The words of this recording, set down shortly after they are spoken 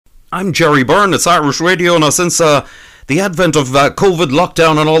I'm Jerry Byrne. It's Irish Radio. Now, since the advent of COVID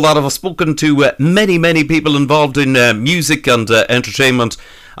lockdown and all that, I've spoken to many people involved in music and entertainment.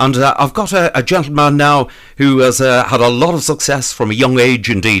 And I've got a gentleman now who has had a lot of success from a young age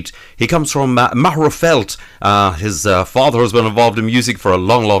indeed. He comes from Magherafelt. His father has been involved in music for a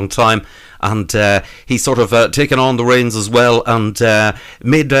long time. And he's sort of taken on the reins as well and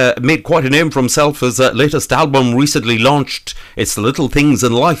made quite a name for himself. His latest album recently launched. It's The Little Things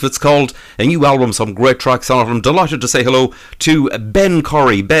in Life, it's called. A new album, some great tracks on it. I'm delighted to say hello to Ben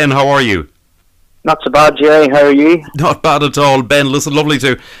Currie. Ben, how are you? Not so bad, Jerry. How are you? Not bad at all, Ben. Listen, lovely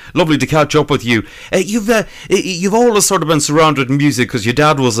to catch up with you. You've always sort of been surrounded in music because your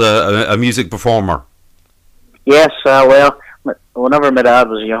dad was a music performer. Yes, well, whenever my dad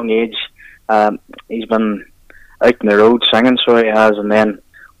was a young age, he's been out in the road singing, so he has. And then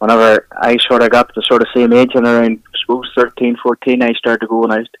whenever I sort of got to the sort of same age, and around, I suppose, 13, 14, I started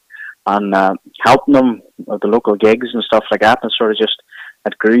going out and helping them with the local gigs and stuff like that, and sort of just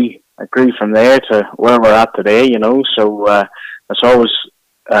it grew from there to where we're at today, you know. So it's always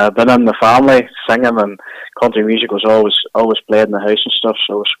been in the family, singing, and country music was always played in the house and stuff.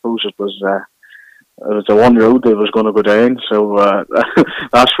 So I suppose it was the one road that was going to go down. So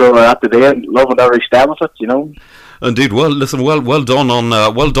that's where we're at today, and loving every step of it, you know. Indeed. Well, listen, well done on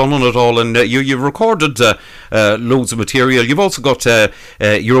it all, and you've recorded loads of material. You've also got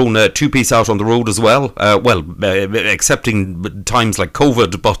your own two-piece out on the road as well. Excepting times like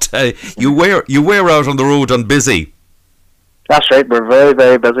COVID, but you were out on the road and busy. That's right. We're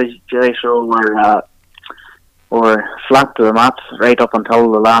very busy, Jerry. So we're flat to the mat right up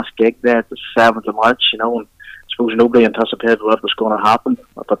until the last gig there, the 7th of March. You know. And I suppose nobody anticipated what was going to happen,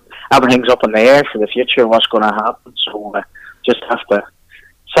 but everything's up in the air for the future, what's going to happen, so just have to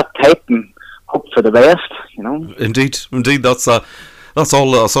sit tight and hope for the best, you know. Indeed, that's all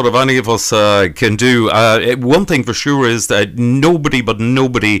sort of any of us can do. One thing for sure is that nobody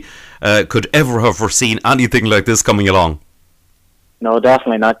could ever have foreseen anything like this coming along. No,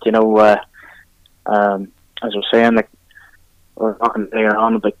 definitely not, you know. As I was saying, like, we're talking later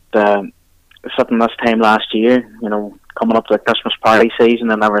on about something this time last year, you know, coming up to the Christmas party season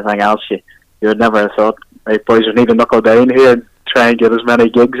and everything else, you would never have thought, right, boys, we need to knuckle down here and try and get as many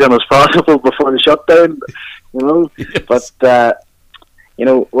gigs in as possible before the shutdown, you know. Yes. But, you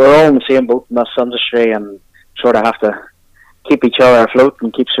know, we're all in the same boat in this industry and sort of have to keep each other afloat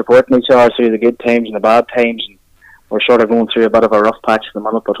and keep supporting each other through the good times and the bad times. And we're sort of going through a bit of a rough patch at the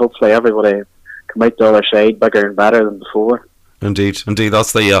minute, but hopefully everybody come out the other side bigger and better than before. Indeed,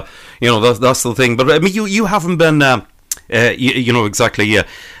 that's the that's the thing. But I mean, you haven't been lying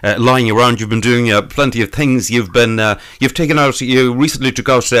around. You've been doing plenty of things. You've taken out. You recently took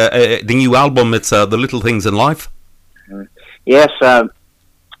out the new album. It's The Little Things in Life. Yes,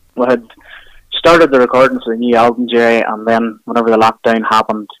 we had started the recordings of the new album, Jerry, and then whenever the lockdown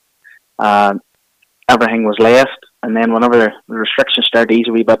happened, everything was left. And then whenever the restrictions started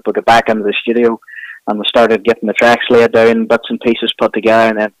easy a wee bit, we got back into the studio. And we started getting the tracks laid down, bits and pieces put together,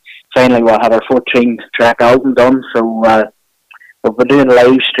 and then finally we had our 14-track album done. So we've been doing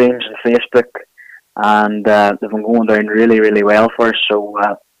live streams on Facebook, and they've been going down really well for us. So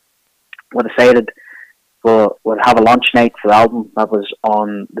we decided we'll have a launch night for the album. That was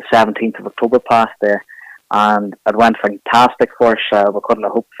on the 17th of October past there, and it went fantastic for us. We couldn't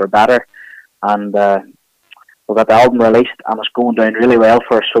have hoped for better, and we got the album released, and it's going down really well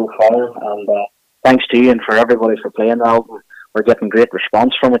for us so far. And thanks to you and for everybody for playing the album. We're getting great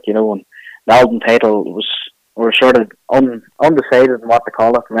response from it, you know. And the album title we're sort of undecided on what to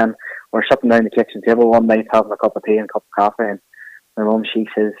call it. And then we're sitting down the kitchen table one night having a cup of tea and a cup of coffee, and my mum, she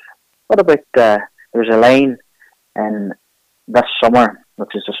says, "What about there's a line in This Summer,"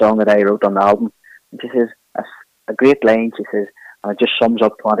 which is the song that I wrote on the album, and she says, "That's a great line," she says, "and it just sums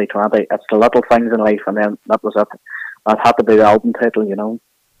up 2020. It's the little things in life." And then that was it. That had to be the album title, you know.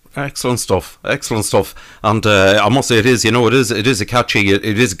 Excellent stuff, and I must say it is a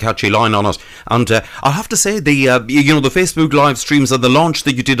catchy line on it, and I have to say the Facebook live streams and the launch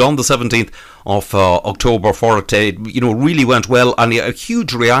that you did on the 17th of October for it, really went well, and a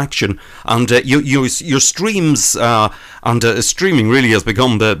huge reaction, and your streams and streaming really has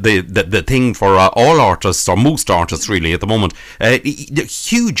become the thing for all artists, or most artists really at the moment.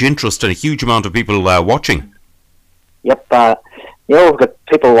 Huge interest and a huge amount of people watching. Yep. We've got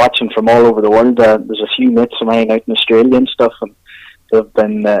people watching from all over the world. There's a few mates of mine out in Australia and stuff, and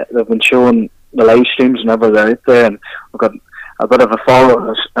they've been showing the live streams whenever they're out there. And we've got a bit of a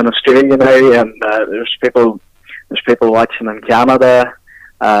following in Australia now, and there's people watching in Canada.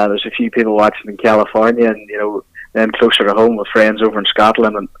 There's a few people watching in California, and then closer to home with friends over in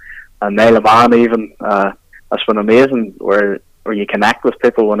Scotland. And Nail a Man even. That's been amazing where you connect with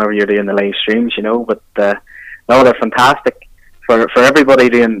people whenever you're doing the live streams, you know. But no, they're fantastic for everybody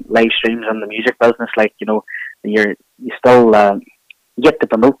doing live streams in the music business. Like, you know, you still you get to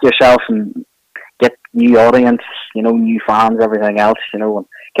promote yourself and get new audience, you know, new fans, everything else, you know. And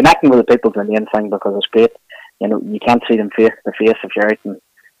connecting with the people is the main thing, because it's great. You know, you can't see them face to face if you're out and,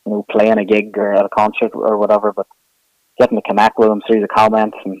 you know, playing a gig or at a concert or whatever, but getting to connect with them through the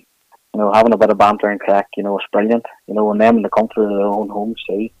comments and, you know, having a bit of banter and crack, you know, it's brilliant. You know, and them in the comfort of their own homes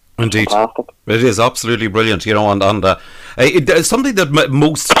too. Indeed. Fantastic. It is absolutely brilliant, you know, and it's something that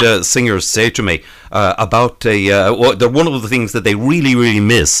most singers say to me about one of the things that they really, really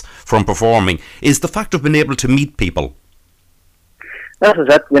miss from performing is the fact of being able to meet people. This is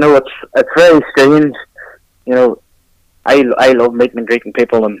it. You know, it's very strange. You know, I love meeting and greeting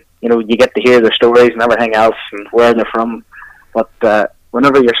people, and, you know, you get to hear their stories and everything else and where they're from. But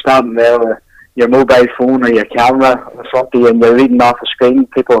whenever you're standing there with your mobile phone or your camera in front of you and you're reading off the screen,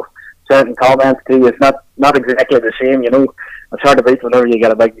 people certain comments to you, it's not exactly the same, you know. It's hard to beat whenever you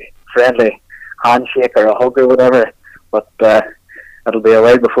get a big friendly handshake or a hug or whatever. But it'll be a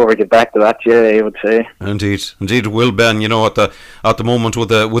while before we get back to that, yeah, I would say. Indeed it will, Ben. You know, at the moment with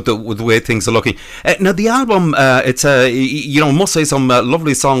the way things are looking. Now the album, it's you know, must say some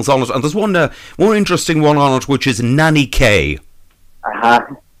lovely songs on it, and there's one interesting one on it, which is Nanny K.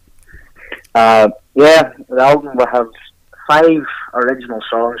 Yeah, the album will have 5 original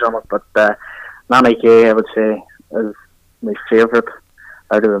songs on it, but Nanny K, I would say, is my favourite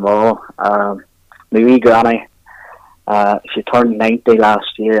out of them all. My wee granny, she turned 90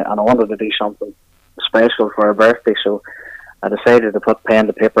 last year, and I wanted to do something special for her birthday, so I decided to put pen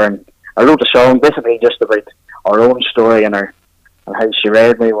to paper, and I wrote a song basically just about our own story and her, and how she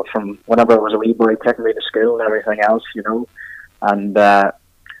reared me from whenever I was a wee boy, taking me to school and everything else, you know. And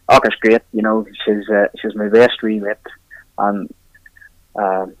it's great, you know. She's my best wee mate, and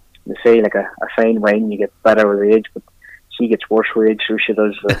they say like a fine wine, you get better with age, but she gets worse with age, so she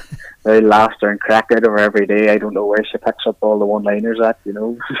does the laughter and crack out of her every day. I don't know where she picks up all the one-liners at, you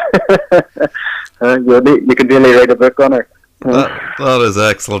know. You can really write a book on her. That is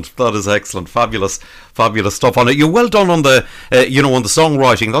excellent. That is excellent. Fabulous stuff on it. You're well done on the, you know, on the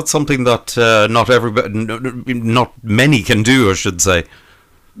songwriting. That's something that not many can do, I should say.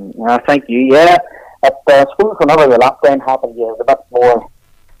 Thank you. Yeah, I suppose whenever the lockdown happened, you have a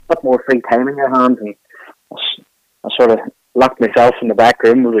bit more free time in your hands, and I sort of locked myself in the back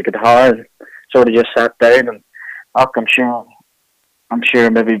room with a guitar and sort of just sat down, and I'm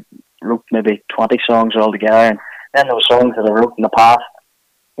sure maybe wrote 20 songs altogether. And then there were songs that I wrote in the past,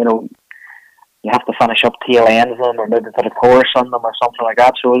 you know, you have to finish up tail ends on them, or maybe put a chorus on them or something like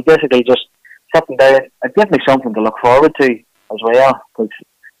that. So it was basically just sitting down. It gave me something to look forward to as well, because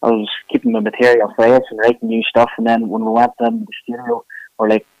I was keeping the material fresh and writing new stuff. And then when we went into the studio, we're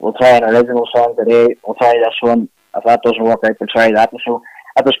like, we'll try an original song today, we'll try this one. If that doesn't work out, we'll try that. And so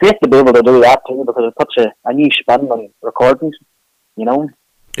it was great to be able to do that too, because it puts a new spin on recordings, you know.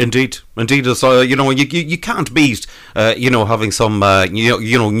 Indeed. So you know, you can't beat you know, having some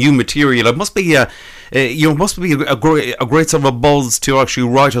you know, new material. It must be you know, must be a great sort of a buzz to actually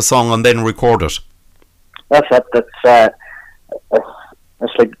write a song and then record it. That's it.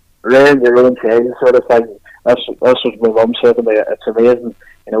 It's like rearing your own child sort of thing. That's what my mum said to me. It's amazing,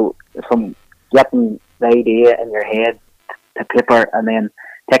 you know, from getting the idea in your head to paper, and then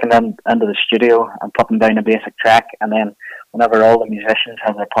taking them into the studio and putting down a basic track, and then whenever all the musicians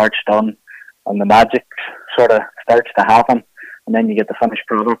have their parts done and the magic sort of starts to happen, and then you get the finished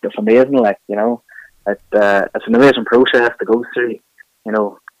product. It's amazing, like, you know. It's an amazing process to go through, you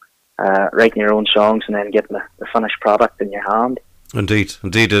know, writing your own songs and then getting the finished product in your hand. Indeed.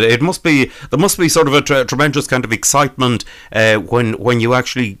 It must be, there must be sort of a tremendous kind of excitement when you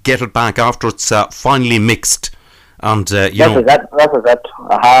actually get it back after it's finally mixed. And you know, this is it.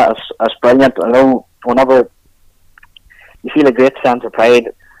 It's brilliant. I know whenever you feel a great sense of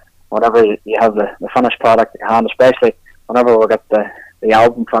pride whenever you have the finished product in your hand, especially whenever we get the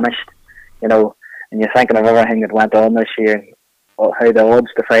album finished, you know, and you're thinking of everything that went on this year and how the odds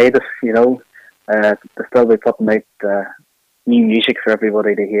defied us, you know, to still be putting out new music for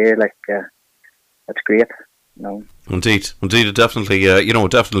everybody to hear, like, it's great, you know. Indeed, it definitely, you know,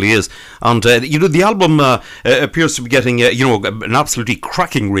 it definitely is. And you know, the album appears to be getting, you know, an absolutely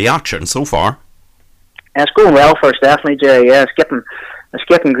cracking reaction so far. And it's going well for us, definitely, Jerry. Yeah, it's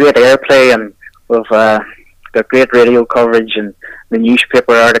getting great airplay, and we've got great radio coverage and the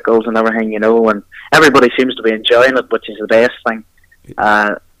newspaper articles and everything, you know. And everybody seems to be enjoying it, which is the best thing.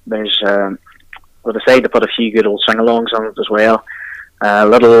 We decided to put a few good old sing-alongs on it as well.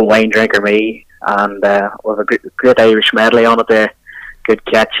 Little Wine Drinker Me, and with a great Irish medley on it there, good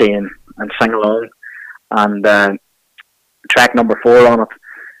catchy and sing along. And track number 4 on it,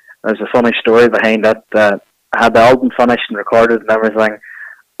 there's a funny story behind it. I had the album finished and recorded and everything,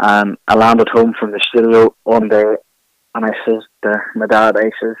 and I landed home from the studio one day, and I says to my dad,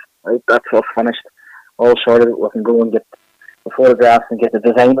 I says, right, that's all finished, all sorted, we can go and get the photographs and get the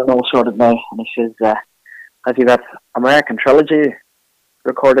design and all sorted now. And he says, have you that American Trilogy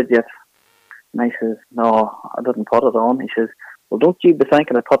recorded yet? And I says, no, I didn't put it on. He says, well, don't you be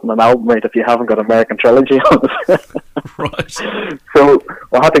thinking of putting an album out if you haven't got American Trilogy on it. Right. So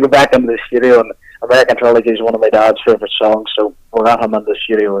we'll have to go back into the studio, and American Trilogy is one of my dad's favourite songs, so we'll have him in the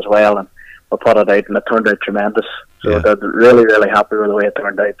studio as well, and we'll put it out, and it turned out tremendous. So I'm really, really happy with the way it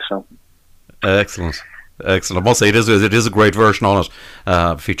turned out. So excellent. Excellent. I must say it is a great version on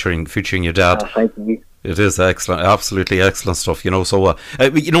it, featuring your dad. Thank you. It is excellent, absolutely excellent stuff. So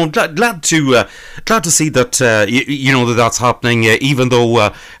glad to see that that's happening, even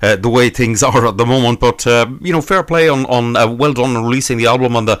though the way things are at the moment. But fair play on well done on releasing the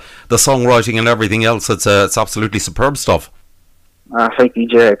album and the songwriting and everything else. It's absolutely superb stuff. Thank you,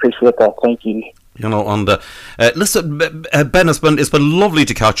 Jerry. I appreciate that. Thank you. Listen, Ben, it's been lovely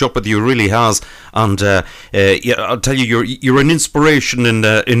to catch up with you. It really has, and I'll tell you, you're an inspiration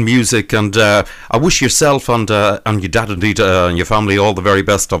in music, and I wish yourself and your dad, indeed, and your family all the very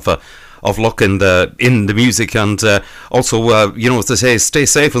best of luck in the music, and also as they say, stay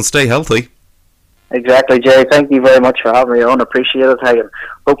safe and stay healthy. Exactly, Jerry. Thank you very much for having me on. Appreciate it. And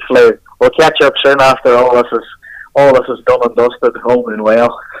hopefully we'll catch up soon after all this is done and dusted, home and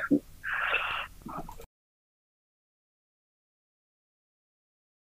well.